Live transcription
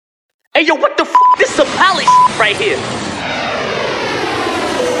Hey, yo, what the f***? This is some Pate right here.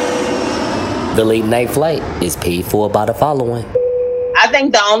 The late night flight is paid for by the following. I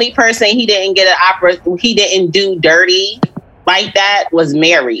think the only person he didn't do dirty like that was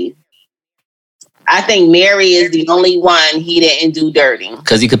Mary. I think Mary is the only one he didn't do dirty.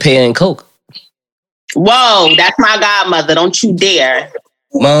 Because he could pay her in coke. Whoa, that's my godmother. Don't you dare.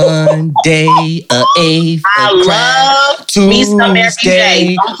 Monday, I love me some Mary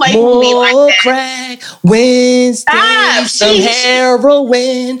J. Don't play with me like that. Crack. Wednesday, some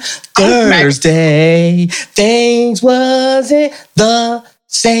heroin. Thursday, things wasn't the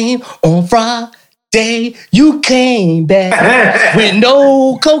same. On Friday, you came back with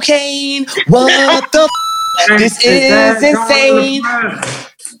no cocaine. What the f? This is insane.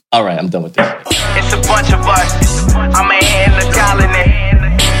 All right, I'm done with this. It's a bunch of us. I'm a in the colony.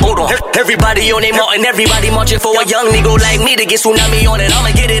 Hold on. Everybody on their mountain, everybody marching for a young nigga like me to get tsunami on it.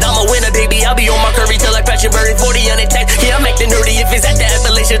 I'ma get it, I'ma win it, baby. I'll be on my curry till I crash your bird 40 on the tech. Yeah, I'm acting nerdy if it's at the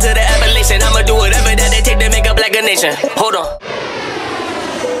Appalachian to the Appalachian. I'ma do whatever that they take to make a black a nation. Hold on.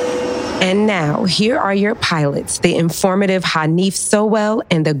 And now, here are your pilots, the informative Hanif Sowell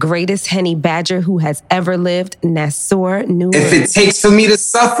and the greatest Henny Badger who has ever lived, Nassor New. If it takes for me to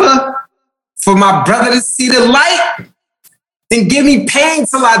suffer, for my brother to see the light, then give me pain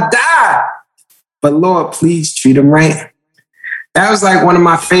till I die. But Lord, please treat him right. That was like one of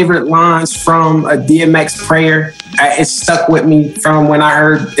my favorite lines from a DMX prayer. It stuck with me from when I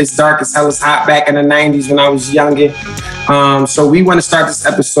heard It's Dark as Hell is Hot back in the 90s when I was younger. So we want to start this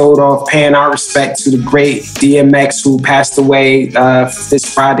episode off paying our respect to the great DMX who passed away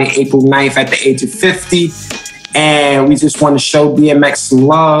this Friday, April 9th at the age of 50. And we just want to show DMX some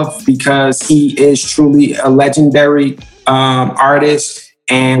love because he is truly a legendary artist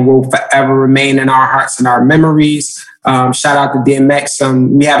and will forever remain in our hearts and our memories. Shout out to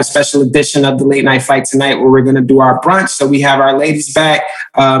DMX. We have a special edition of the Late Night Fight tonight where we're going to do our brunch. So we have our ladies back.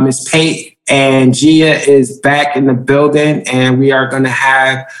 Miss Pate and Gia is back in the building, and we are going to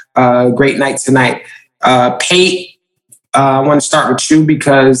have a great night tonight. Pate, I want to start with you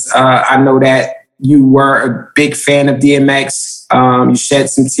because I know that you were a big fan of DMX. You shed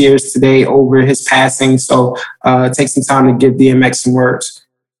some tears today over his passing. So take some time to give DMX some words.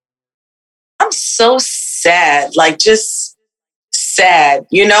 I'm so sad, like just sad.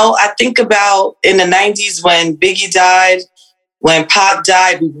 You know, I think about in the 90s when Biggie died, when Pac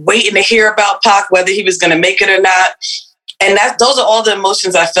died, we were waiting to hear about Pac, whether he was going to make it or not. And those are all the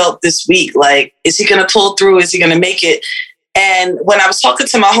emotions I felt this week. Like, is he going to pull through? Is he going to make it? And when I was talking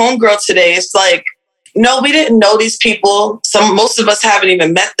to my homegirl today, it's like, no, we didn't know these people. Most of us haven't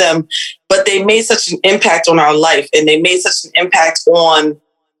even met them, but they made such an impact on our life and they made such an impact on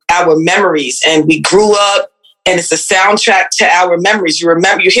our memories. And we grew up and it's a soundtrack to our memories. You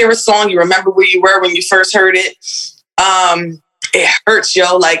hear a song, you remember where you were when you first heard it. It hurts,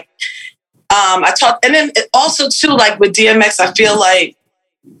 yo. Like, I talked, and then also too, like with DMX, I feel like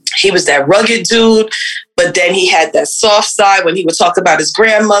he was that rugged dude, but then he had that soft side when he would talk about his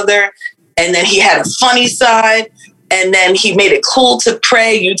grandmother. And then he had a funny side. And then he made it cool to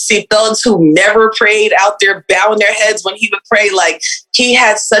pray. You'd see thugs who never prayed out there bowing their heads when he would pray. Like, he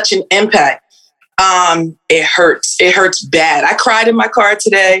had such an impact. It hurts. It hurts bad. I cried in my car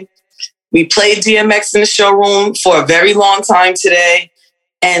today. We played DMX in the showroom for a very long time today.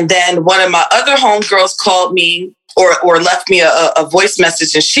 And then one of my other homegirls called me or left me a voice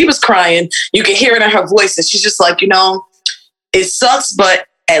message, and she was crying. You can hear it in her voice. And she's just like, you know, it sucks, but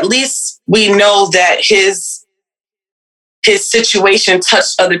at least we know that his situation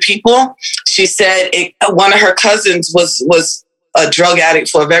touched other people. She said one of her cousins was a drug addict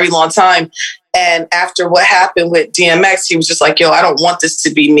for a very long time. And after what happened with DMX, he was just like, yo, I don't want this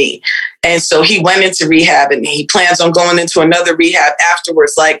to be me. And so he went into rehab and he plans on going into another rehab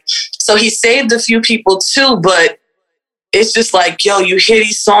afterwards. Like, so he saved a few people too, but it's just like, yo, you hear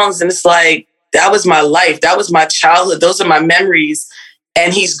these songs and it's like, that was my life. That was my childhood. Those are my memories.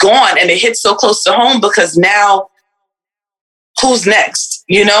 And he's gone. And it hits so close to home because now who's next?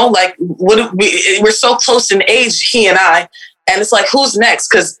 You know, like we're so close in age, he and I. And it's like, who's next?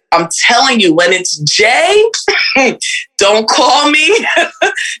 Because I'm telling you, when it's Jay, don't call me.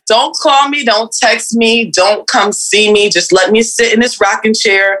 Don't call me. Don't text me. Don't come see me. Just let me sit in this rocking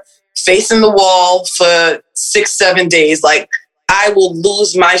chair facing the wall for 6-7 days. Like, I will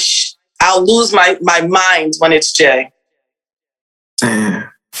lose I'll lose my mind when it's Jay. Damn.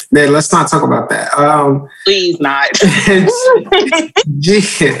 Yeah, let's not talk about that. Please not.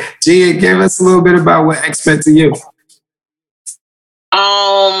 Gia, give us a little bit about what X meant to you.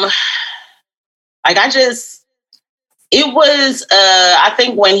 Like, It was, I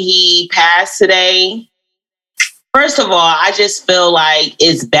think when he passed today, first of all, I just feel like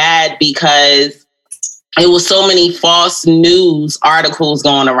it's bad because it was so many false news articles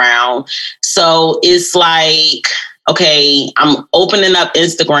going around. So it's like, okay, I'm opening up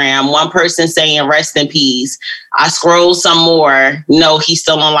Instagram, one person saying rest in peace. I scroll some more. No, he's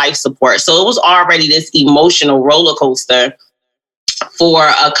still on life support. So it was already this emotional roller coaster for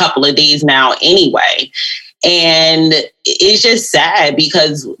a couple of days now anyway. And it's just sad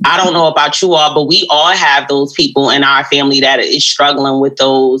because I don't know about you all, but we all have those people in our family that is struggling with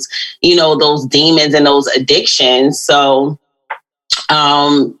those, you know, those demons and those addictions. So,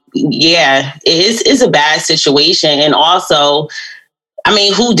 yeah, it's a bad situation. And also, I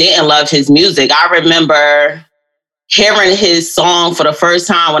mean, who didn't love his music? I remember hearing his song for the first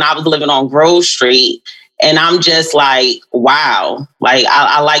time when I was living on Grove Street. And I'm just like, wow, like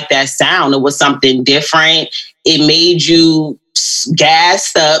I like that sound. It was something different. It made you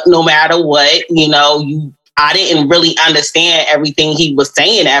gassed up no matter what, you know, I didn't really understand everything he was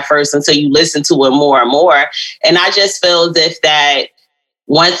saying at first until you listen to it more and more. And I just feel as if that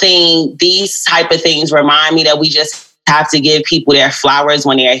one thing, these type of things remind me that we just have to give people their flowers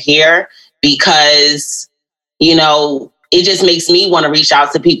when they're here because, you know, it just makes me want to reach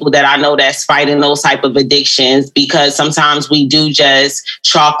out to people that I know that's fighting those type of addictions because sometimes we do just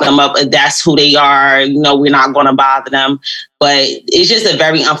chalk them up. That's who they are. You know, we're not going to bother them. But it's just a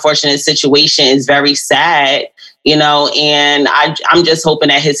very unfortunate situation. It's very sad, you know, and I'm just hoping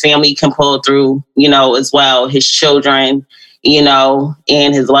that his family can pull through, you know, as well, his children, you know,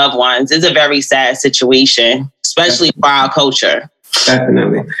 and his loved ones. It's a very sad situation, especially for our culture.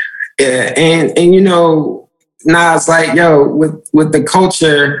 Definitely. Yeah. And you know, Nas, like, yo, with the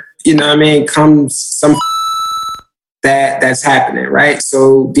culture, you know what I mean, comes some that's happening, right?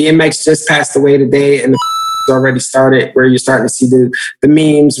 So DMX just passed away today and the already started where you're starting to see the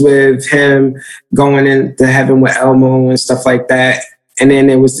memes with him going into heaven with Elmo and stuff like that. And then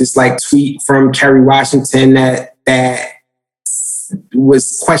there was this like tweet from Kerry Washington that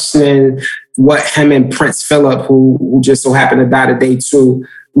was questioning what him and Prince Philip, who just so happened to die today too,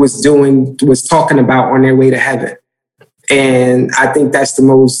 was talking about on their way to heaven. And I think that's the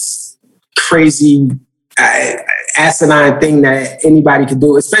most crazy, asinine thing that anybody could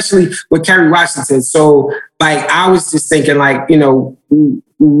do, especially with Kerry Washington. So, like, I was just thinking, like, you know,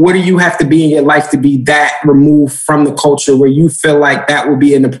 what do you have to be in your life to be that removed from the culture where you feel like that would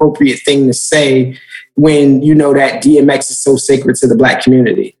be an appropriate thing to say when you know that DMX is so sacred to the Black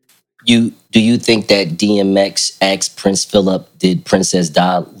community? Do you think that DMX asked Prince Philip, did Princess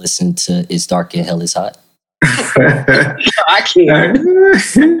Di listen to It's Dark and Hell is Hot? I can't.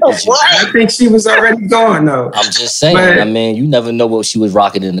 I think she was already gone, though. I'm just saying, I mean, you never know what she was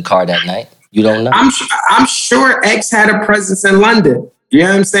rocking in the car that night. You don't know. I'm sure X had a presence in London. You know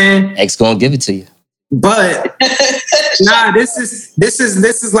what I'm saying? X gonna give it to you. But nah, this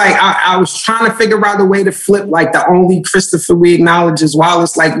is like I was trying to figure out a way to flip like the only Christopher we acknowledge is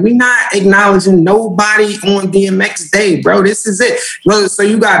Wallace. Like, we not acknowledging nobody on DMX Day, bro. This is it. So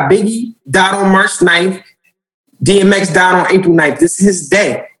you got Biggie died on March 9th. DMX died on April 9th. This is his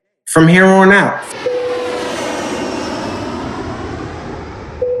day from here on out.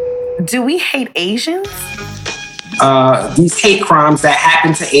 Do we hate Asians? These hate crimes that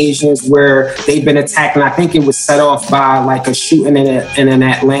happen to Asians where they've been attacked. And I think it was set off by like a shooting in an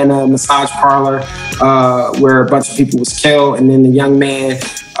Atlanta massage parlor where a bunch of people was killed. And then the young man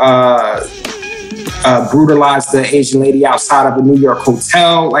brutalized the Asian lady outside of a New York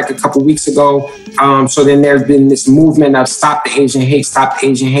hotel like a couple weeks ago. So then there's been this movement of Stop the Asian Hate, Stop the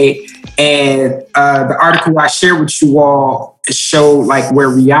Asian Hate. And the article I shared with you all showed like where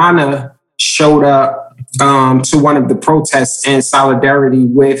Rihanna showed up to one of the protests in solidarity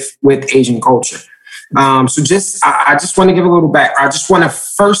with Asian culture. So I just want to give a little back. I just want to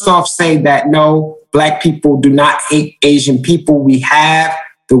first off say that no, Black people do not hate Asian people. We have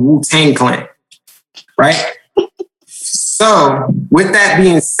the Wu-Tang Clan, right? So with that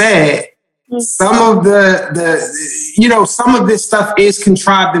being said, some of some of this stuff is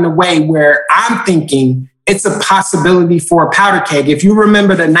contrived in a way where I'm thinking it's a possibility for a powder keg. If you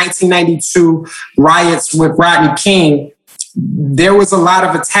remember the 1992 riots with Rodney King, there was a lot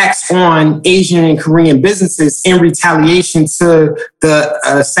of attacks on Asian and Korean businesses in retaliation to the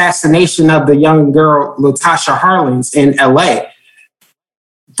assassination of the young girl, Latasha Harlins, in LA.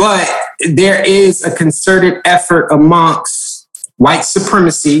 But there is a concerted effort amongst white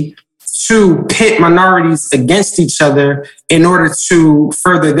supremacy to pit minorities against each other in order to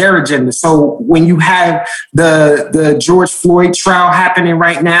further their agenda. So when you have the George Floyd trial happening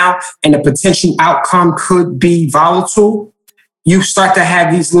right now and the potential outcome could be volatile, you start to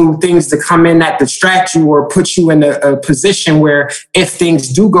have these little things that come in that distract you or put you in a position where if things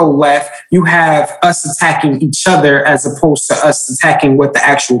do go left, you have us attacking each other as opposed to us attacking what the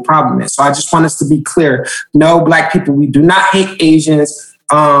actual problem is. So I just want us to be clear. No, Black people, we do not hate Asians.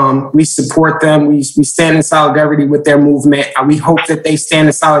 We support them. We stand in solidarity with their movement. We hope that they stand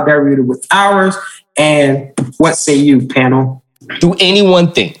in solidarity with ours. And what say you, panel? Do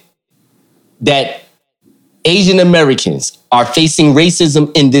anyone think that Asian Americans are facing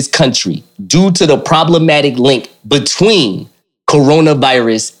racism in this country due to the problematic link between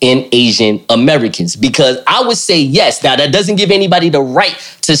coronavirus and Asian Americans? Because I would say yes. Now, that doesn't give anybody the right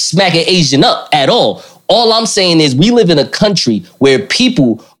to smack an Asian up at all. All I'm saying is we live in a country where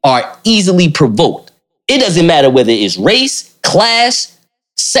people are easily provoked. It doesn't matter whether it's race, class,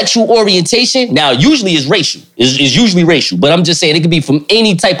 sexual orientation. Now, usually it's racial. It's usually racial, but I'm just saying it could be from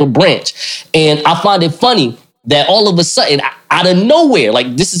any type of branch. And I find it funny that all of a sudden, out of nowhere,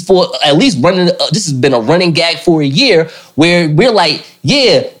 like this is for at least this has been a running gag for a year where we're like,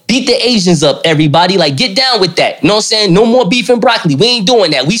 yeah, beat the Asians up, everybody. Like, get down with that. You know what I'm saying? No more beef and broccoli. We ain't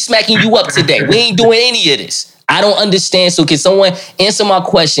doing that. We smacking you up today. We ain't doing any of this. I don't understand. So can someone answer my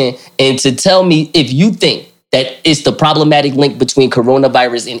question and to tell me if you think that it's the problematic link between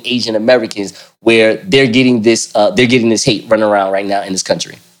coronavirus and Asian Americans where they're getting this hate running around right now in this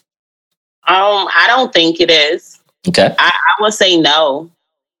country? I don't think it is. Okay. I would say no.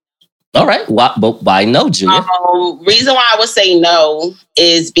 All right. Why no, Julia? Reason why I would say no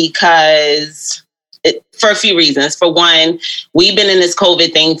is because for a few reasons. For one, we've been in this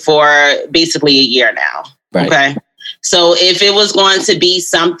COVID thing for basically a year now. Right. Okay. So if it was going to be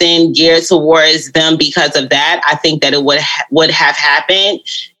something geared towards them because of that, I think that it would have happened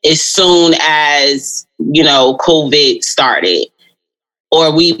as soon as, COVID started.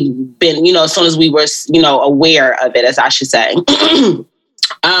 Or we've been, as soon as we were, aware of it, as I should say.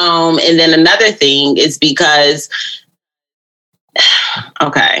 And then another thing is because,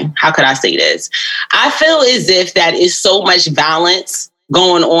 okay, how could I say this? I feel as if that is so much violence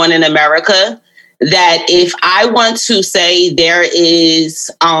going on in America that if I want to say there is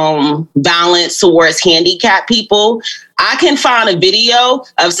violence towards handicapped people, I can find a video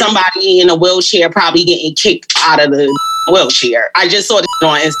of somebody in a wheelchair probably getting kicked out of the wheelchair. I just saw this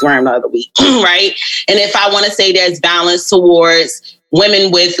on Instagram the other week, right? And if I want to say there's violence towards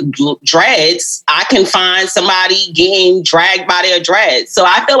women with dreads, I can find somebody getting dragged by their dreads. So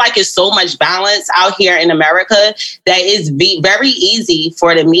I feel like it's so much violence out here in America that it's very easy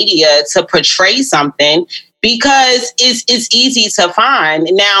for the media to portray something because it's easy to find.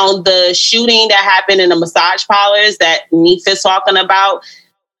 Now, the shooting that happened in the massage parlors that Neef is talking about,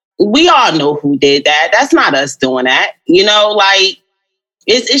 we all know who did that. That's not us doing that.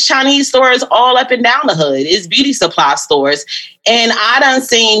 It's Chinese stores all up and down the hood. It's beauty supply stores. And I done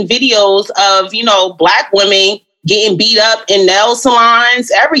seen videos of, Black women getting beat up in nail salons,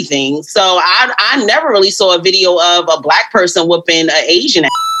 everything. So I never really saw a video of a Black person whooping an Asian.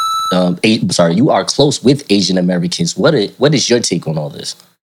 Sorry, you are close with Asian Americans. What is your take on all this?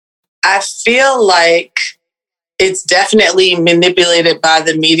 I feel like it's definitely manipulated by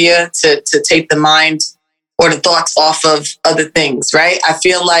the media to take the mind or the thoughts off of other things, right? I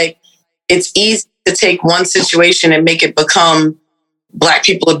feel like it's easy to take one situation and make it become Black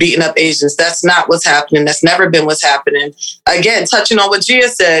people are beating up Asians. That's not what's happening. That's never been what's happening. Again, touching on what Gia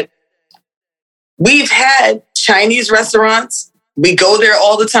said, we've had Chinese restaurants. We go there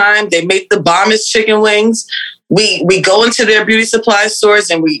all the time. They make the bombest chicken wings. We go into their beauty supply stores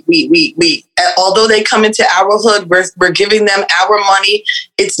and we although they come into our hood, we're giving them our money.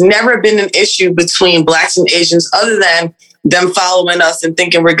 It's never been an issue between Blacks and Asians other than them following us and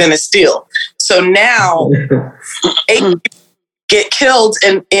thinking we're going to steal. So now Asian people get killed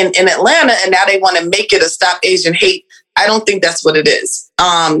in Atlanta and now they want to make it a Stop Asian Hate. I don't think that's what it is.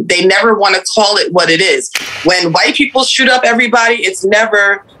 They never want to call it what it is. When white people shoot up everybody, it's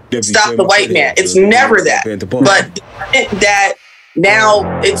never stop the white man. It's never that. But that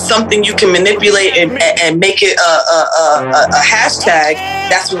now it's something you can manipulate and make it a hashtag.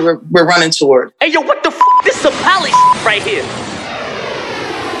 That's what we're running toward. Hey, yo, what the f***? This is some pally right here.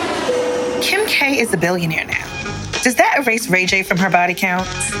 Kim K is a billionaire now. Does that erase Ray J from her body count?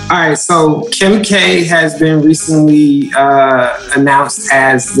 All right, so Kim K has been recently announced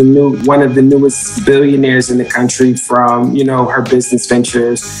as one of the newest billionaires in the country from, her business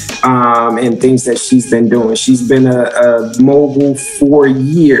ventures and things that she's been doing. She's been a mogul for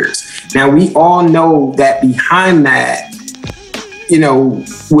years. Now, we all know that behind that,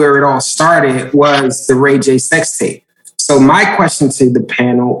 where it all started was the Ray J sex tape. So my question to the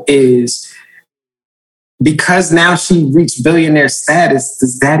panel is, because now she reached billionaire status,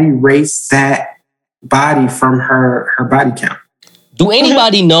 does that erase that body from her body count? Do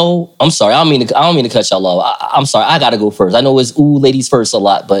anybody know? I'm sorry, I don't mean to cut y'all off. I'm sorry, I gotta go first. I know it's ladies first a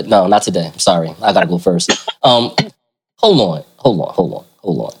lot, but no, not today. I'm sorry, I gotta go first. Hold on.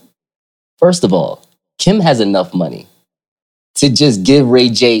 First of all, Kim has enough money to just give Ray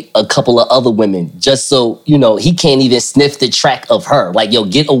J a couple of other women just so, he can't even sniff the track of her. Like, yo,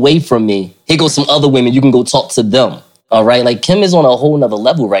 get away from me. Here goes some other women. You can go talk to them. All right? Like, Kim is on a whole nother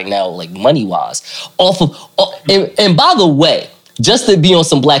level right now, like, money-wise. And by the way, just to be on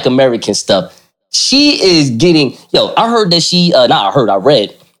some Black American stuff, she is getting, I heard that I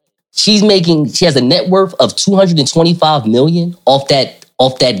read, she has a net worth of $225 million off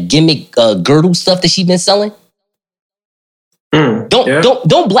that gimmick girdle stuff that she's been selling.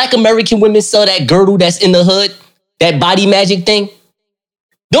 Don't Black American women sell that girdle that's in the hood? That body magic thing?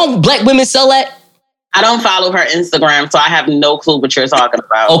 Don't Black women sell that? I don't follow her Instagram, so I have no clue what you're talking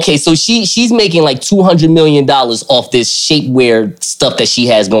about. Okay, so she's making like $200 million off this shapewear stuff that she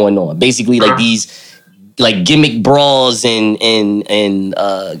has going on. Basically, like these like gimmick bras and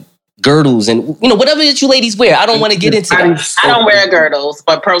girdles and whatever that you ladies wear. I don't want to get into that. I don't wear girdles,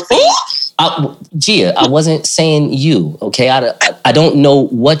 but proceed. Gia, I wasn't saying you, okay? I don't know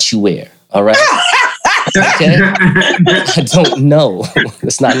what you wear, all right? Okay? I don't know.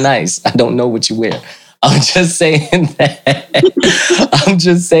 It's not nice. I don't know what you wear. I'm just saying that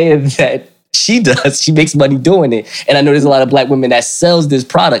she does. She makes money doing it. And I know there's a lot of Black women that sells this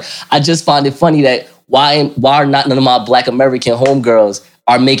product. I just find it funny that why are not none of my Black American homegirls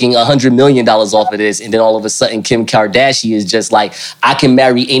are making $100 million off of this, and then all of a sudden Kim Kardashian is just like, I can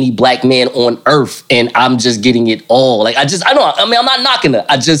marry any Black man on earth, and I'm just getting it all. Like, I'm not knocking her.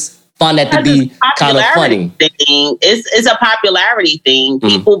 I just find that to be kind of funny. It's a popularity thing.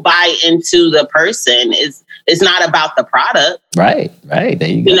 People buy into the person. It's not about the product. Right. There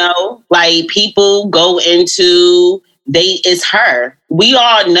you go. Like people go into it's her. We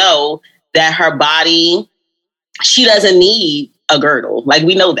all know that her body, she doesn't need a girdle. Like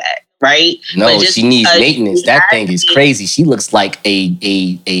we know that, right? No, she needs maintenance. That thing is crazy. She looks like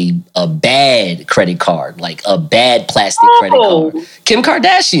a bad credit card, like a bad plastic credit card. Kim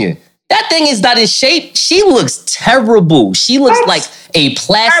Kardashian. That thing is not in shape. She looks terrible. She looks like a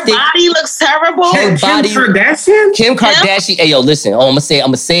plastic. Her body looks terrible. Kim Kardashian? Kim Kardashian. Hey, yo, listen. I'm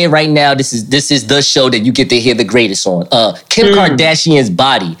gonna say it right now. This is the show that you get to hear the greatest on. Kim Kardashian's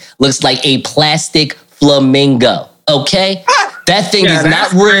body looks like a plastic flamingo. Okay? That thing is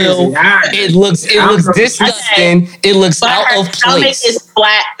not real. It looks disgusting. It looks out of place. Her stomach is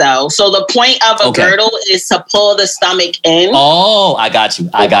flat though. So the point of a girdle is to pull the stomach in. Oh, I got you.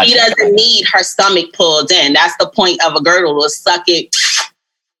 She doesn't need her stomach pulled in. That's the point of a girdle, to suck it.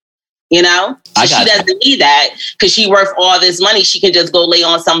 She doesn't need that because she worth all this money. She can just go lay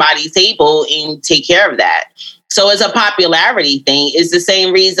on somebody's table and take care of that. So it's a popularity thing. It's the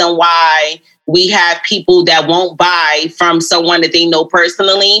same reason why we have people that won't buy from someone that they know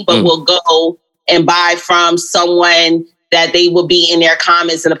personally, but will go and buy from someone that they will be in their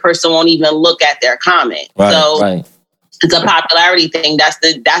comments and the person won't even look at their comment. Right. It's a popularity thing.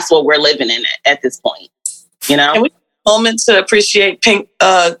 That's what we're living in at this point. And we have a moment to appreciate pink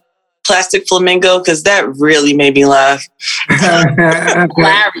plastic flamingo, because that really made me laugh.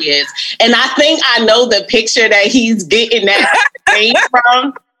 Hilarious. And I think I know the picture that he's getting that thing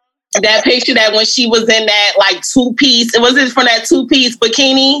from. That picture that when she was in that like 2-piece, was it from that 2-piece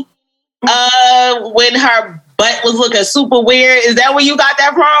bikini? When her butt was looking super weird. Is that where you got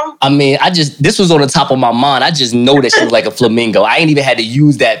that from? I mean, this was on the top of my mind. I just know that she was like a flamingo. I ain't even had to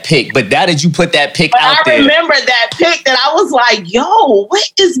use that pic. But now that you put that pic out there. I remember that pic that I was like, yo,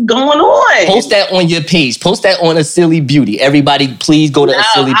 what is going on? Post that on your page. Post that on A Silly Beauty. Everybody, please go to A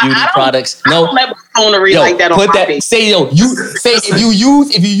Silly Beauty products. I don't have a like that on my page.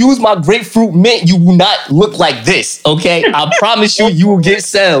 If you use my grapefruit mint, you will not look like this. Okay? I promise you will get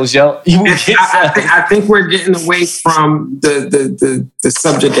sales, yo. You will get sales. I think we're getting away from the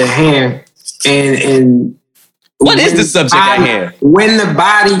subject at hand, and what is the subject at hand? When the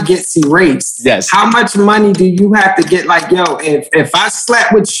body gets erased, yes. How much money do you have to get? Like, yo, if I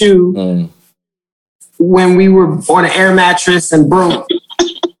slept with you, when we were on an air mattress and broke,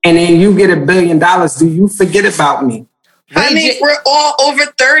 and then you get $1 billion, do you forget about me? Honey, we're all over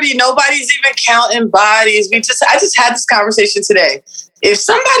 30. Nobody's even counting bodies. I just had this conversation today. If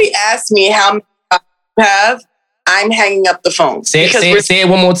somebody asks me how many bodies you have, I'm hanging up the phone. Say it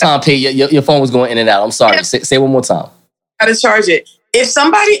one more time, Pate. Your phone was going in and out. I'm sorry. Say it one more time. I gotta charge it. If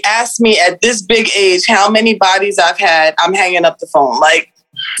somebody asks me at this big age how many bodies I've had, I'm hanging up the phone. Like,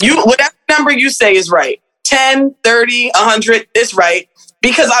 whatever number you say is right. 10, 30, 100, it's right.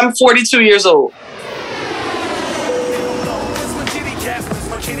 Because I'm 42 years old.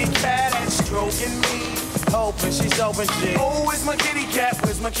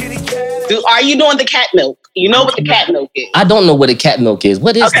 Are you doing the cat milk? You know what the cat milk is? I don't know what a cat milk is.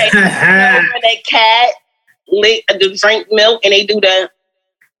 What is that? You know when that cat lick the drink milk and they do that.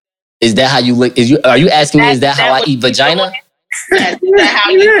 Is that how you lick? Are you asking me? Is that how I eat vagina? Yes, is that how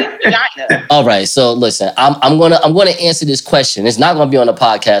you eat vagina? All right. So listen, I'm gonna answer this question. It's not gonna be on the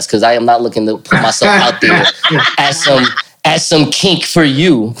podcast because I am not looking to put myself out there as some kink for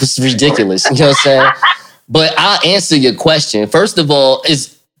you. It's ridiculous. You know what I'm saying? But I'll answer your question. First of all,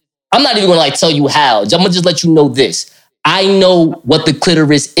 I'm not even gonna tell you how. I'm gonna just let you know this. I know what the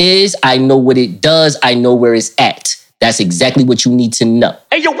clitoris is. I know what it does. I know where it's at. That's exactly what you need to know.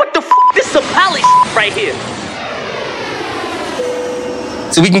 Hey, yo, what the f***? This is a pally right here.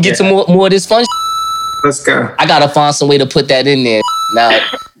 So we can get to more of this fun. Let's go. I gotta find some way to put that in there.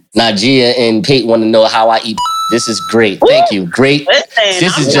 Now, Gia and Pate want to know how I eat. This is great. Thank you. Great. Listen,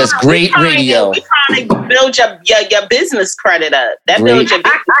 this is just great radio. We're trying to build your business credit up. That builds your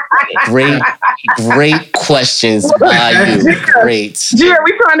business credit. Great questions by you. Great. Gia,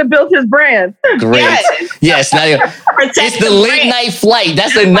 we're trying to build his brand. Great. Yes. Now it's the late night flight.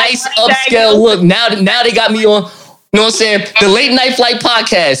 That's a nice upscale look. Now they got me on. You know what I'm saying? The Late Night Flight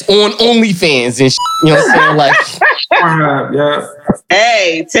podcast on OnlyFans and shit. You know what I'm saying?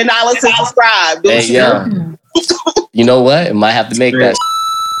 Hey, $10 to subscribe. Hey, yo. You know what? I might have to make that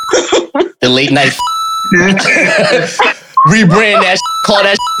the Late Night rebrand that call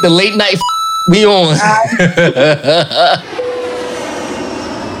that the Late Night we on.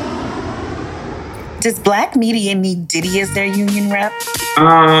 Does Black media need Diddy as their union rep?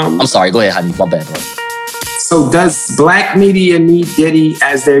 I'm sorry. Go ahead, honey. My bad, bro. So does Black media need Diddy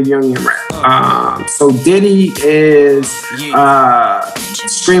as their union rep? So Diddy is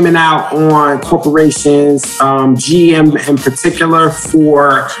screaming out on corporations, GM in particular,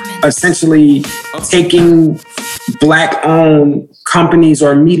 for essentially taking Black-owned companies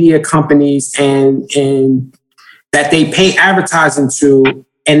or media companies and that they pay advertising to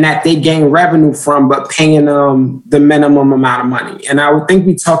and that they gain revenue from, but paying them the minimum amount of money. And I would think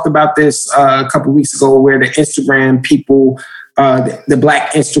we talked about this a couple of weeks ago, where the Instagram people, the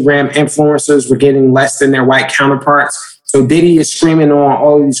Black Instagram influencers were getting less than their white counterparts. So Diddy is screaming on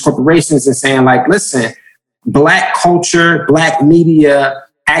all of these corporations and saying, like, listen, Black culture, Black media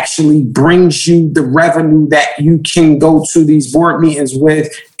actually brings you the revenue that you can go to these board meetings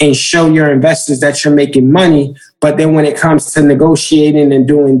with and show your investors that you're making money. But then when it comes to negotiating and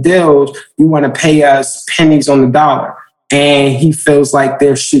doing deals, you want to pay us pennies on the dollar. And he feels like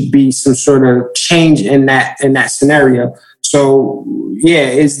there should be some sort of change in that scenario. So, yeah,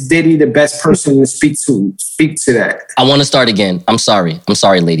 is Diddy the best person to speak to that? I want to start again. I'm sorry,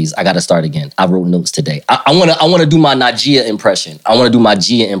 ladies. I got to start again. I wrote notes today. I want to do my Gia impression. I want to do my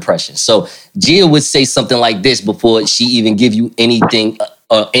Gia impression. So Gia would say something like this before she even give you anything,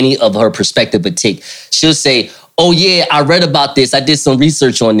 any of her perspective or take. She'll say, "Oh yeah, I read about this. I did some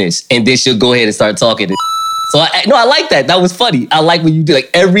research on this," and then she'll go ahead and start talking. So I like that. That was funny. I like when you do like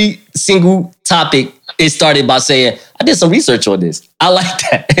every single topic. It started by saying, I did some research on this. I like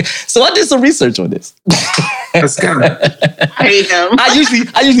that. So I did some research on this. Let's go. I hate him.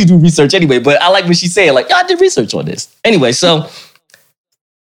 I usually do research anyway, but I like when she said, like, I did research on this. Anyway, so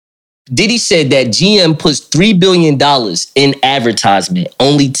Diddy said that GM puts $3 billion in advertisement,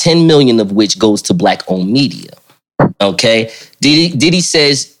 only $10 million of which goes to Black-owned media. Okay? Diddy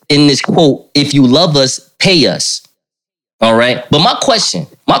says in this quote, "If you love us, pay us." All right? But my question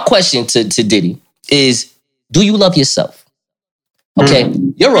to Diddy is, do you love yourself? Okay,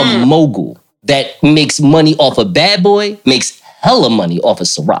 you're a mogul that makes money off of Bad Boy, makes hella money off of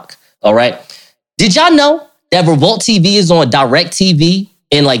Ciroc. All right. Did y'all know that Revolt TV is on Direct TV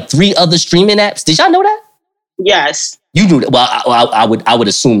and like 3 other streaming apps? Did y'all know that? Yes. You knew that. Well, I would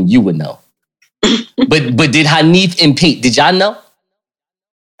assume you would know. but did Hanif and Pate, did y'all know?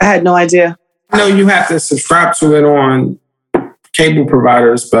 I had no idea. I know you have to subscribe to it on cable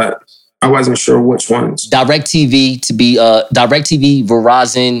providers, but I wasn't sure which ones. DirecTV to be DirecTV,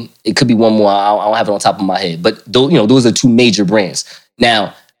 Verizon. It could be one more. I don't have it on top of my head, but those are two major brands.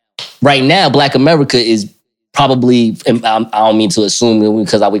 Now, right now, Black America is probably. And I don't mean to assume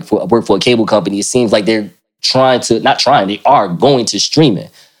because I work for a cable company. It seems like they're they are going to streaming.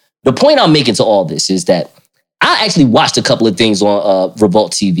 The point I'm making to all this is that I actually watched a couple of things on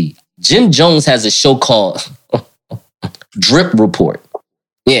Revolt TV. Jim Jones has a show called Drip Report.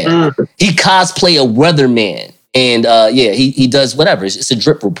 Yeah. He cosplay a weatherman. And he does whatever. It's a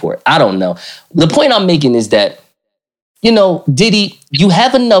drip report. I don't know. The point I'm making is that, Diddy, you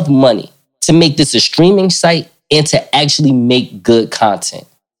have enough money to make this a streaming site and to actually make good content.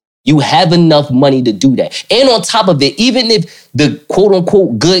 You have enough money to do that. And on top of it, even if the quote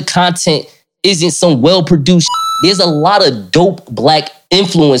unquote good content isn't some well-produced, there's a lot of dope Black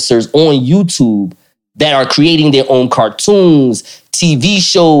influencers on YouTube that are creating their own cartoons, TV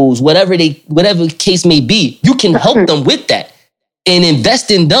shows, whatever the case may be. You can help them with that and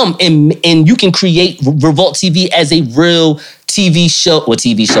invest in them, and you can create Revolt TV as a real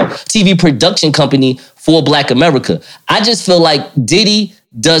TV production company for Black America. I just feel like Diddy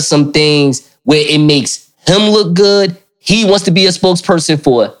does some things where it makes him look good. He wants to be a spokesperson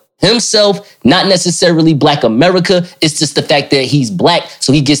for himself, not necessarily Black America. It's just the fact that he's Black,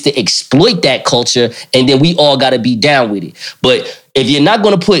 so he gets to exploit that culture, and then we all got to be down with it. But if you're not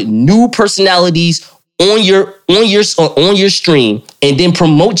going to put new personalities on your stream and then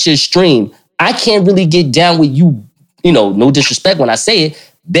promote your stream, I can't really get down with you. No disrespect when I say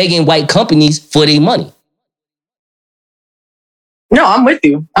it, begging white companies for their money. No, I'm with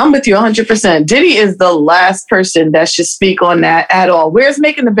you. 100%. Diddy is the last person that should speak on that at all. Where's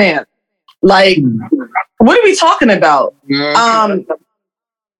making the band? Like, what are we talking about? And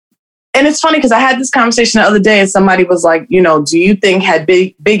it's funny because I had this conversation the other day and somebody was like, do you think had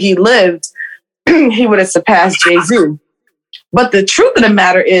Biggie lived, he would have surpassed Jay-Z? But the truth of the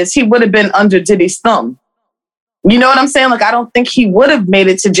matter is he would have been under Diddy's thumb. You know what I'm saying? Like, I don't think he would have made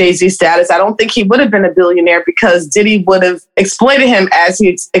it to Jay-Z status. I don't think he would have been a billionaire because Diddy would have exploited him as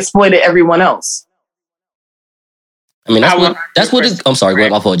he exploited everyone else. I mean, that's what I'm sorry, go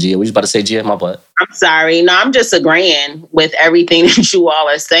ahead, my fault, Gia. What you about to say, Gia? My fault. I'm sorry. No, I'm just agreeing with everything that you all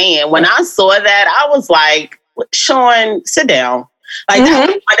are saying. When I saw that, I was like, Sean, sit down. Like,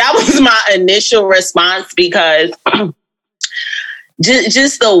 that was my initial response because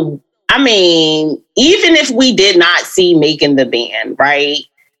even if we did not see Making the Band, right?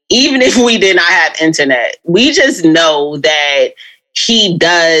 Even if we did not have internet, we just know that he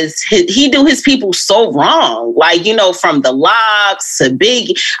do his people so wrong. Like, from the Locks to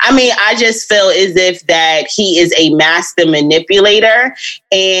Biggie. I mean, I just feel as if that he is a master manipulator.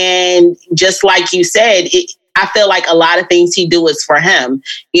 And just like you said, I feel like a lot of things he do is for him,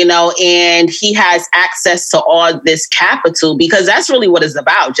 and he has access to all this capital because that's really what it's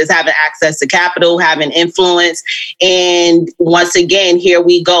about. Just having access to capital, having influence. And once again, here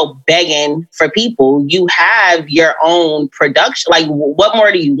we go begging for people. You have your own production. Like, what more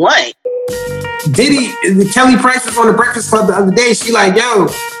do you want? Diddy, Kelly Price was on the Breakfast Club the other day. She like, yo,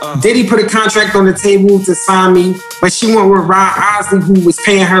 Diddy put a contract on the table to sign me, but she went with Ron Osley, who was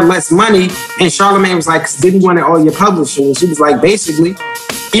paying her less money. And Charlamagne was like, Diddy wanted all your publishing. And she was like, basically,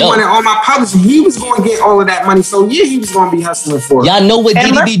 he wanted all my publishing. He was going to get all of that money. So yeah, he was going to be hustling for it. Y'all know what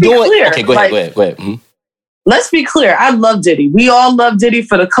Diddy be doing? Clear. Okay, go ahead. Mm-hmm. Let's be clear. I love Diddy. We all love Diddy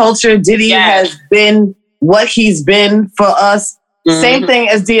for the culture. Diddy has been what he's been for us. Mm-hmm. Same thing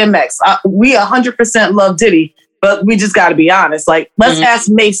as DMX. We 100% love Diddy, but we just got to be honest. Like, let's ask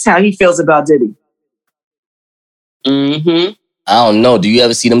Mace how he feels about Diddy. I don't know. Do you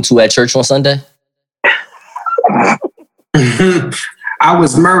ever see them two at church on Sunday? I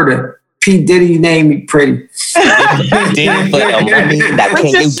was murdered. P. Diddy named me pretty. Diddy put a money that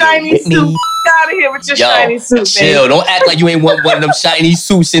with your shiny suit. Get out of here with your shiny suit, chill. Man. Don't act like you ain't want one of them shiny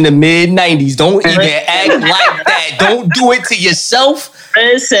suits in the mid-90s. Don't even act like that. Don't do it to yourself.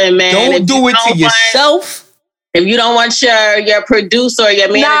 Listen, man. Don't do it to yourself. If you don't want your producer or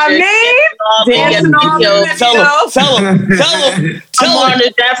your manager dancing on tell him. I'm on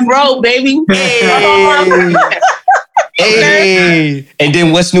the death row, baby. Hey. And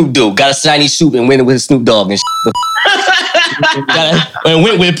then what Snoop do? Got a shiny suit and went with Snoop Dogg and and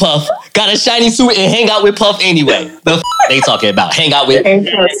went with Puff. Got a shiny suit and hang out with Puff anyway. The they talking about? Hang out with...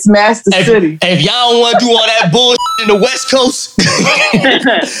 Smash the city. If y'all don't want to do all that bullshit in the West Coast,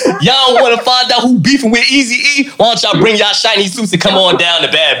 y'all don't want to find out who beefing with Eazy-E, why don't y'all bring y'all shiny suits and come on down to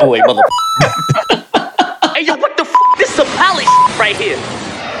Bad Boy, motherfucker. Hey, yo, what the f***? This is some palace right here.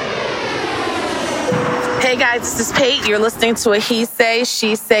 Hey guys, this is Pate. You're listening to a He Say,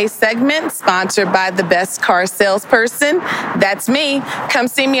 She Say segment sponsored by the best car salesperson. That's me. Come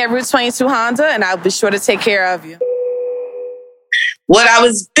see me at Route 22 Honda and I'll be sure to take care of you. What I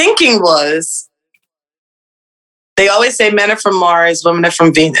was thinking was, they always say men are from Mars, women are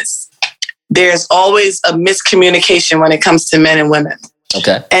from Venus. There's always a miscommunication when it comes to men and women.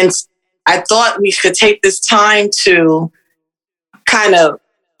 Okay. And I thought we could take this time to kind of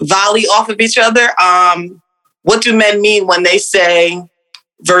volley off of each other. What do men mean when they say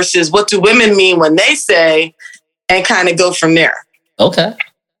versus what do women mean when they say, and kind of go from there. Okay.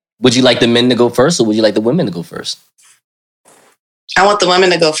 Would you like the men to go first or would you like the women to go first? I want the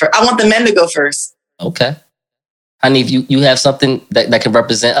women to go first. I want the men to go first. Okay. Honey, if you have something that can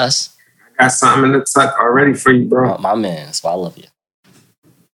represent us? I got something in the tuck already for you, bro. Oh, my man. That's why I love you.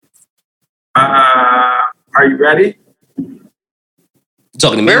 Are you ready? You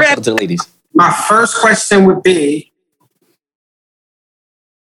talking to me or talking to the ladies? My first question would be,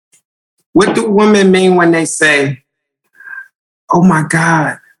 what do women mean when they say, oh my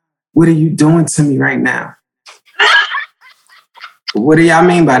God, what are you doing to me right now? What do y'all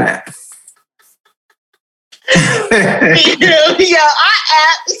mean by that? Yo, I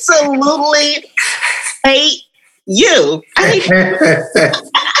absolutely hate you.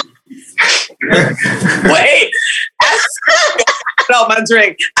 Wait. No, my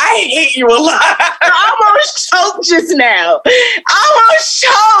drink. I hate you a lot. I almost choked just now. I almost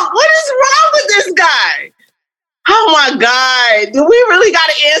choked. What is wrong with this guy? Oh my God. Do we really got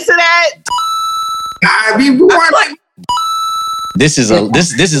to answer that? I mean, This is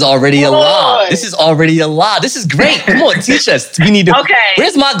already a lie. This is already a lie. This is great. Come on, teach us. We need to. Okay.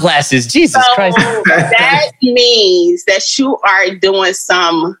 Where's my glasses? Jesus Christ. That means that you are doing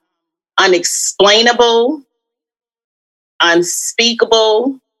some unexplainable,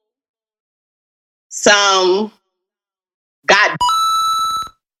 unspeakable, some God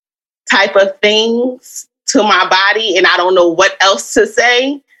type of things to my body, and I don't know what else to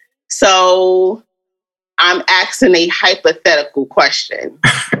say. So I'm asking a hypothetical question.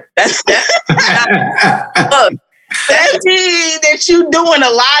 That means that you're doing a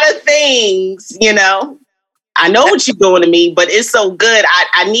lot of things, you know. I know what you're doing to me, but it's so good.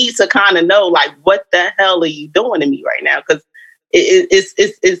 I need to kind of know, like, what the hell are you doing to me right now? Because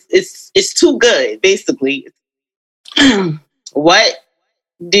it's too good, basically. What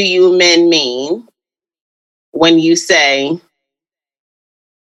do you men mean when you say,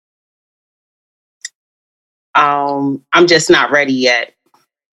 I'm just not ready yet?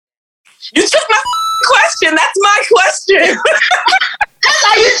 You took my question. That's my question. That's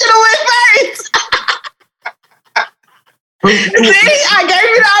how you should have went first. See, I gave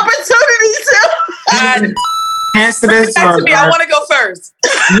you the opportunity to. Answer this. I want to go first.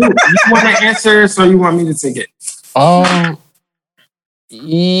 You want to answer this or you want me to take it? I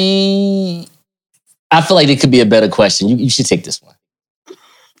feel like it could be a better question. You should take this one.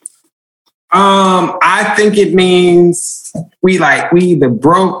 I think it means we either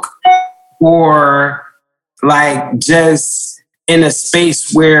broke or like just in a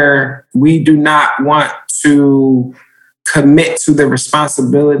space where we do not want to commit to the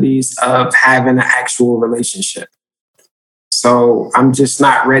responsibilities of having an actual relationship. So I'm just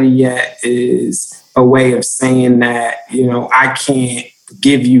not ready yet is a way of saying that, you know, I can't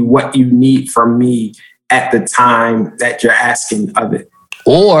give you what you need from me at the time that you're asking of it.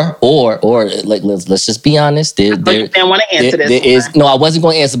 Or like let's just be honest. I didn't want to answer this. No, I wasn't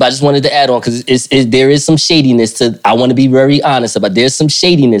going to answer, but I just wanted to add on because there is some shadiness to. I want to be very honest about. There's some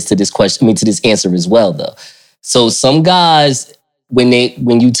shadiness to this question. I mean, to this answer as well, though. So some guys, when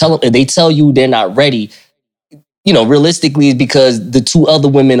you tell them, they tell you they're not ready. You know, realistically, it's because the two other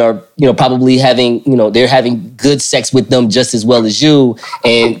women are, you know, probably having, you know, they're having good sex with them just as well as you,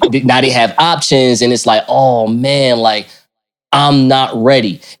 and now they have options, and it's like, oh man, like. I'm not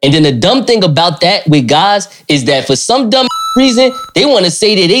ready. And then the dumb thing about that with guys is that for some dumb reason, they want to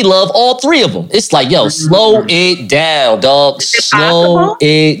say that they love all three of them. It's like, yo, slow it down, dog. Slow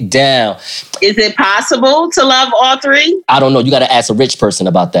it down. Is it possible to love all three? I don't know. You got to ask a rich person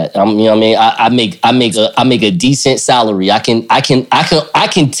about that. You know what I mean? I make a decent salary. I can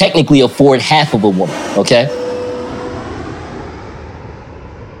technically afford half of a woman. Okay.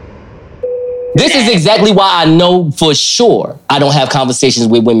 This is exactly why I know for sure I don't have conversations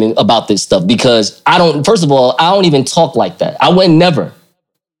with women about this stuff because first of all, I don't even talk like that. I would never.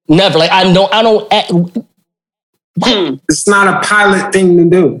 Like, I don't act. It's not a pilot thing to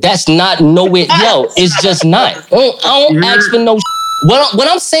do. That's not nowhere. Yo, it's just not. I don't ask for no What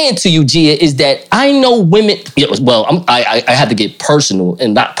I'm saying to you, Gia, is that I know women. Well, I have to get personal,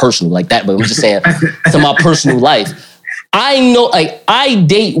 and not personal like that, but I'm just saying to my personal life. I know, like, I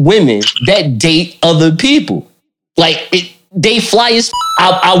date women that date other people. Like, they fly as.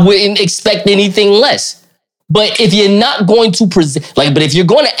 I wouldn't expect anything less. But if you're not going to present, like, but if you're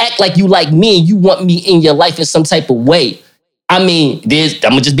going to act like you like me and you want me in your life in some type of way, I mean, I'm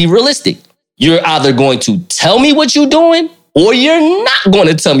gonna just be realistic. You're either going to tell me what you're doing, or you're not going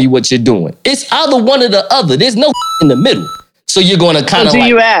to tell me what you're doing. It's either one or the other. There's no in the middle. So you're going to kind of Do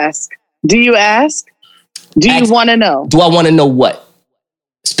you ask? Do you want to know? Do I want to know what?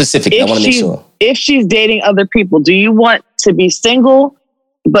 Specifically, I want to make sure. If she's dating other people, do you want to be single,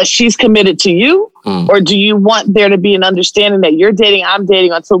 but she's committed to you? Or do you want there to be an understanding that you're dating, I'm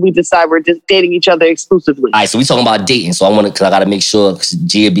dating, until we decide we're just dating each other exclusively? All right, so we talking about dating. So because I got to make sure, because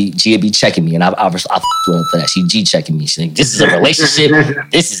Gia be checking me, and I for that. She G checking me. She's like, this is a relationship.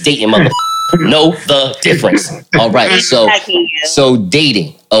 This is dating, mother. Know the difference. All right, so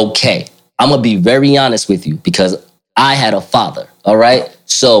dating. Okay, I'm gonna be very honest with you because I had a father. All right,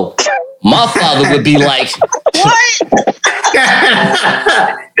 so my father would be like, what?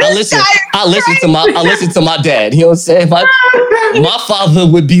 I listen to my dad. You know what I'm saying? My father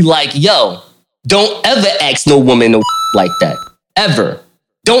would be like, yo, don't ever ask no woman no like that. Ever.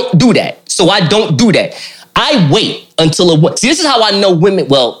 Don't do that. So I don't do that. I wait until see, this is how I know women,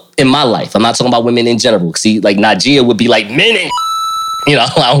 well, in my life. I'm not talking about women in general. See, like Najee would be like, men ain't, you know,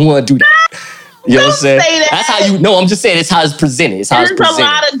 I don't want to do that. You know what I'm saying? That's how you know. I'm just saying it's how it's presented. It's how it's presented. There's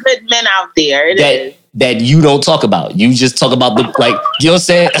a lot of good men out there. That you don't talk about. You just talk about the, like, you know what I'm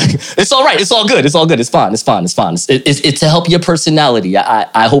saying? It's all right. It's all good. It's all good. It's fine. It's fine. It's fine. It's to help your personality.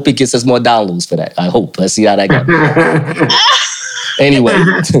 I hope it gets us more downloads for that. I hope. Let's see how that goes. Anyway.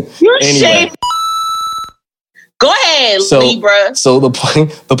 Go ahead, Libra. So the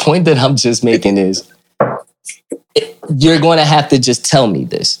point that I'm just making is you're going to have to just tell me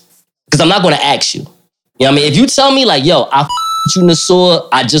this. Because I'm not going to ask you. You know what I mean? If you tell me like, yo, I you Nasor,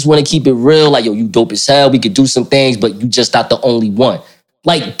 I just want to keep it real. Like, yo, you dope as hell. We could do some things, but you just not the only one.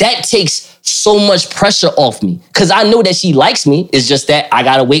 Like, that takes so much pressure off me. Because I know that she likes me. It's just that I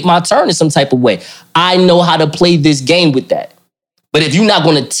got to wait my turn in some type of way. I know how to play this game with that. But if you're not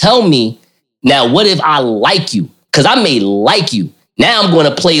going to tell me, now what if I like you? Because I may like you. Now I'm going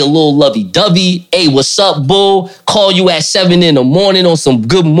to play a little lovey-dovey. Hey, what's up, boo? Call you at 7 a.m. on some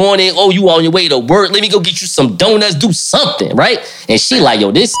good morning. Oh, you on your way to work. Let me go get you some donuts. Do something, right? And she like,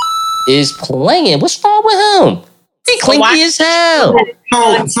 yo, this is playing. What's wrong with him? He clinky as hell.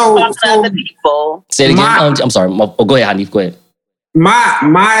 Say it again. I'm sorry. Oh, go ahead, Hanif. Go ahead.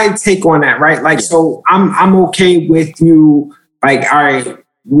 My take on that, right? Like, so I'm okay with you. Like, all right,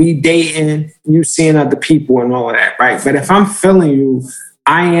 we dating, you seeing other people and all of that, right? But if I'm feeling you,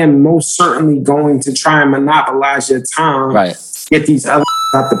 I am most certainly going to try and monopolize your time, right? Get these other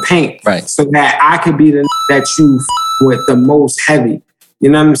out the paint, right? So that I could be the that you with the most heavy. You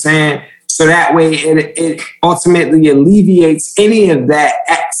know what I'm saying? So that way it ultimately alleviates any of that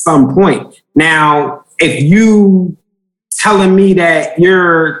at some point. Now, if you telling me that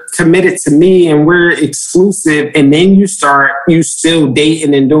you're committed to me and we're exclusive, and then you still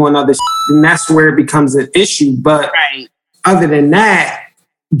dating and doing other shit, then that's where it becomes an issue. But other than that,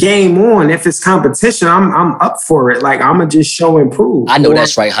 game on. If it's competition, I'm up for it. Like, I'm gonna just show and prove. I know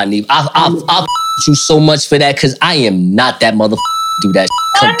that's right, Hanif. I'll you so much for that because I am not that motherfucker. Do that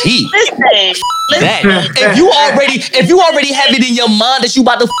compete. Listen. If you already have it in your mind that you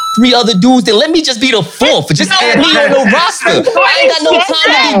about to 3 other dudes, then let me just be the 4th. Just add me on the roster. I ain't got no time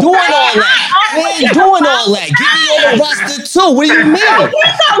to be doing all that. I ain't doing all that. Get me on the roster too. What do you mean?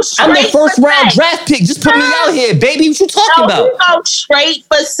 I'm the first round draft pick. Just put me out here, baby. What you talking about? We go straight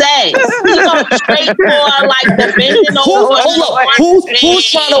for sex. We go straight for like division. Who's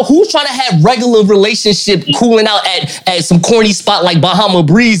trying to have regular relationship cooling out at some corny spot like Bahama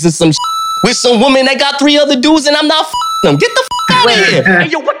Breeze or some with some woman that got 3 other dudes and I'm not them. Get the out of here. Hey,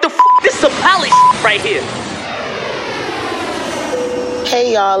 yo, what the This is a Pate right here.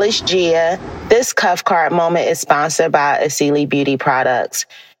 Hey, y'all, it's Gia. This cuff card moment is sponsored by Asili Beauty Products.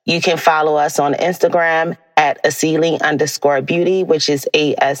 You can follow us on Instagram at Asili_beauty, which is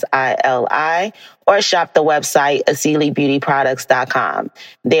ASILI, or shop the website AsiliBeautyProducts.com.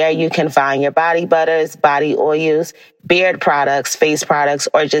 There you can find your body butters, body oils, beard products, face products,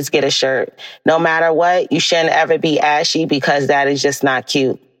 or just get a shirt. No matter what, you shouldn't ever be ashy because that is just not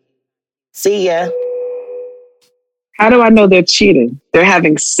cute. See ya. How do I know they're cheating? They're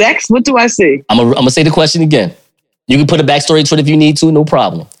having sex? What do I see? I'm gonna say the question again. You can put a backstory to it if you need to, no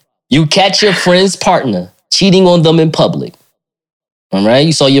problem. You catch your friend's partner cheating on them in public. All right?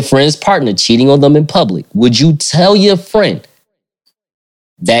 You saw your friend's partner cheating on them in public. Would you tell your friend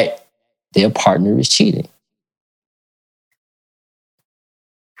that their partner is cheating?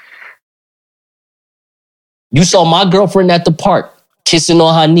 You saw my girlfriend at the park kissing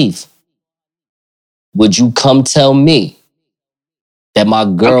on Hanif. Would you come tell me that my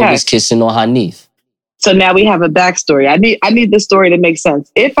girl was kissing on Hanif? So now we have a backstory. I need this story to make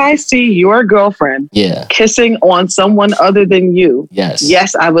sense. If I see your girlfriend kissing on someone other than you,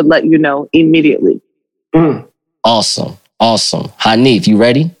 yes, I would let you know immediately. Awesome. Hanif, you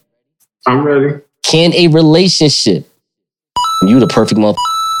ready? I'm ready. Can a relationship, you the perfect mother.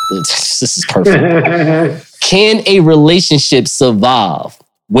 This is perfect. Can a relationship survive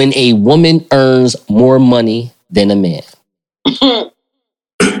when a woman earns more money than a man?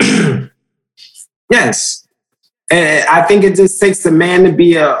 Yes. And I think it just takes the man to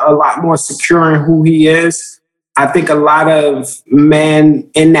be a lot more secure in who he is. I think a lot of men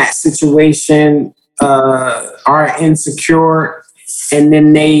in that situation are insecure, and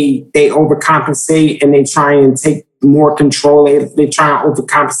then they overcompensate and they try and take more control. They try and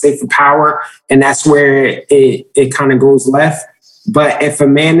overcompensate for power, and that's where it kind of goes left. But if a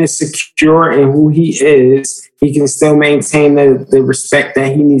man is secure in who he is, he can still maintain the respect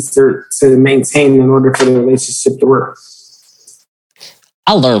that he needs to maintain in order for the relationship to work.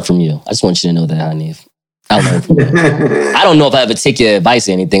 I learned from you. I just want you to know that, Hanif. I learned from you. I don't know if I ever take your advice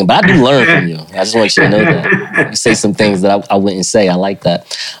or anything, but I do learn from you. I just want you to know that. You say some things that I wouldn't say. I like that.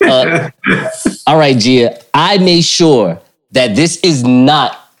 All right, Gia. I made sure that this is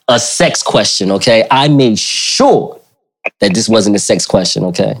not a sex question, okay? I made sure that this wasn't a sex question,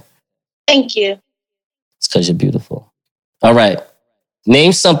 okay? Thank you. It's because you're beautiful. All right.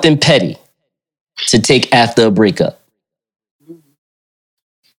 Name something petty to take after a breakup.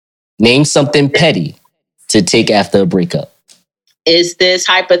 Name something petty to take after a breakup. Is this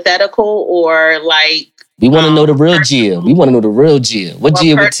hypothetical or like... We want to know the real Gia. What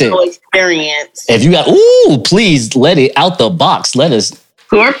Gia would take? Experience. If you got... please let it out the box. Let us...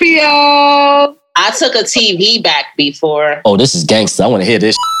 Scorpio! I took a TV back before. Oh, this is gangster. I want to hear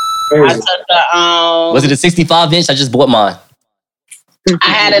this. I took a... Was it a 65-inch? I just bought mine. I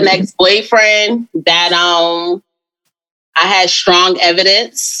had an ex-boyfriend that I had strong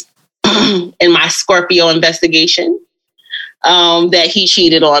evidence in my Scorpio investigation that he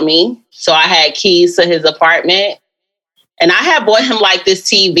cheated on me. So I had keys to his apartment. And I had bought him like this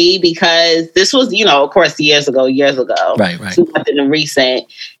TV because this was, of course, years ago. Right. Nothing recent.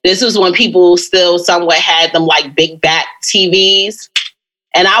 This was when people still somewhat had them like big back TVs.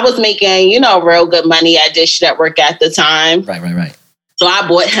 And I was making, real good money at Dish Network at the time. Right. So I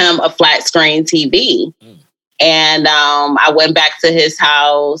bought him a flat screen TV. And I went back to his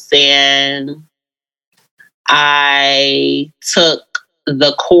house and I took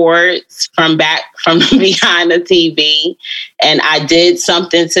the cords from behind the TV and I did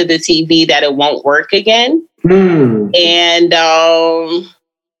something to the TV that it won't work again. And and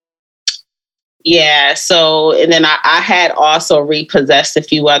then I had also repossessed a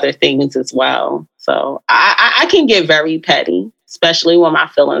few other things as well. So I can get very petty, especially when my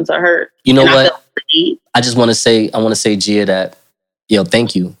feelings are hurt. You know what? I just want to say, Gia, that,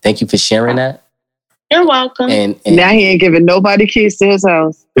 thank you. Thank you for sharing that. You're welcome. And now he ain't giving nobody keys to his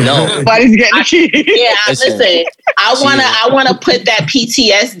house. No. Nobody's getting the keys. Yeah, listen. I wanna put that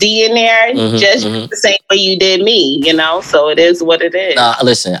PTSD in there just the same way you did me, So it is what it is.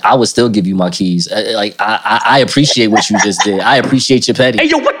 Listen, I would still give you my keys. I appreciate what you just did. I appreciate your petty. Hey,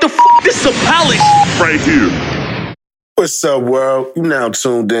 yo, what the This is some palace right here. What's up, world? You now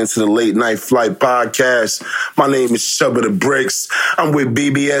tuned in to the Late Night Flight podcast. My name is Shubba the Bricks. I'm with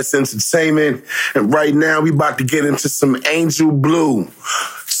BBS Entertainment. And right now, we about to get into some Angel Blue.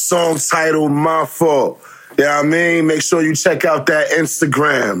 Song titled My Fault. You know what I mean? Make sure you check out that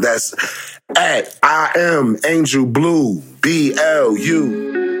Instagram. That's at I am Angel Blue,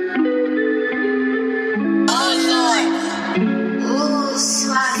 BLU. Oh, Lord. Ooh,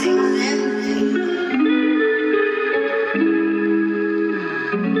 swatting.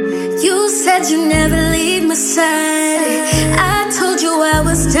 You said you never leave my side. I told you I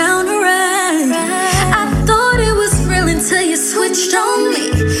was down to ride. I thought it was real until you switched on me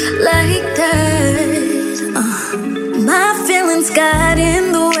like that. My feelings got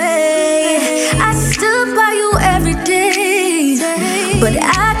in the way. I stood by you every day, but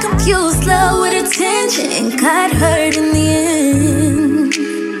I confused love with attention and got hurt in the end.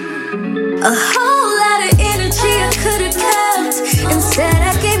 A whole lot of energy I could have kept. Instead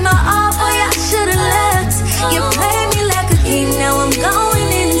I gave my all, boy, I should have left. You played me like a game, now I'm going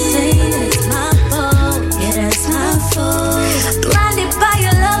insane. It's my fault, yeah, that's my fault. Blinded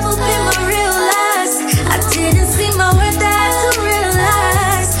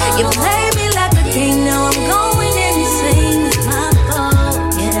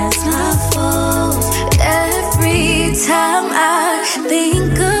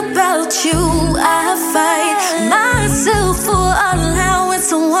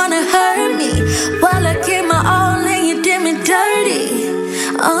to hurt me. While I gave my all and you did me dirty.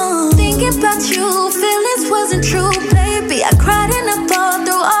 Oh, thinking about you, feelings wasn't true, baby. I cried and I fought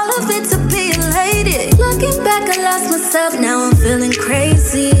through all of it to be a lady. Looking back, I lost myself, now I'm feeling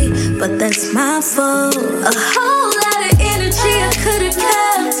crazy. But that's my fault. A whole lot of energy I could've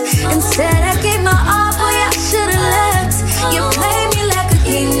kept. Instead, I gave my all, boy, I should've left. You played me like a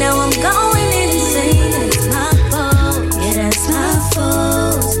king, now I'm going insane. It's my fault, yeah, that's my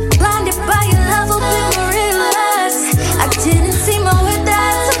fault. Blinded by your love, open my real eyes. I didn't see my way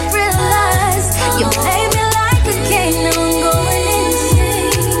that to realize. You played me like a king, now I'm going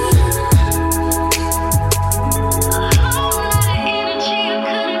insane. A whole lot of energy I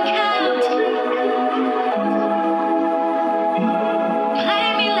could've kept. Play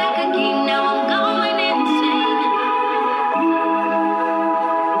me like a king, now I'm going insane.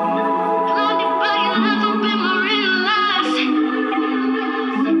 Blinded by your love, open my real eyes.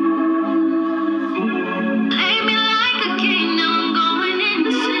 Play me like a king, now I'm going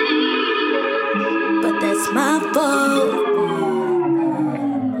insane. But that's my fault.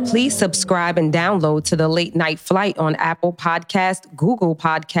 Please subscribe and download to The Late Night Flight on Apple Podcast, Google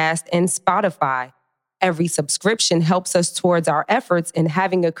Podcast, and Spotify. Every subscription helps us towards our efforts in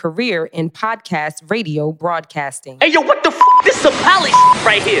having a career in podcast radio broadcasting. Hey, yo, what the f***? This is some palace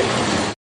right here.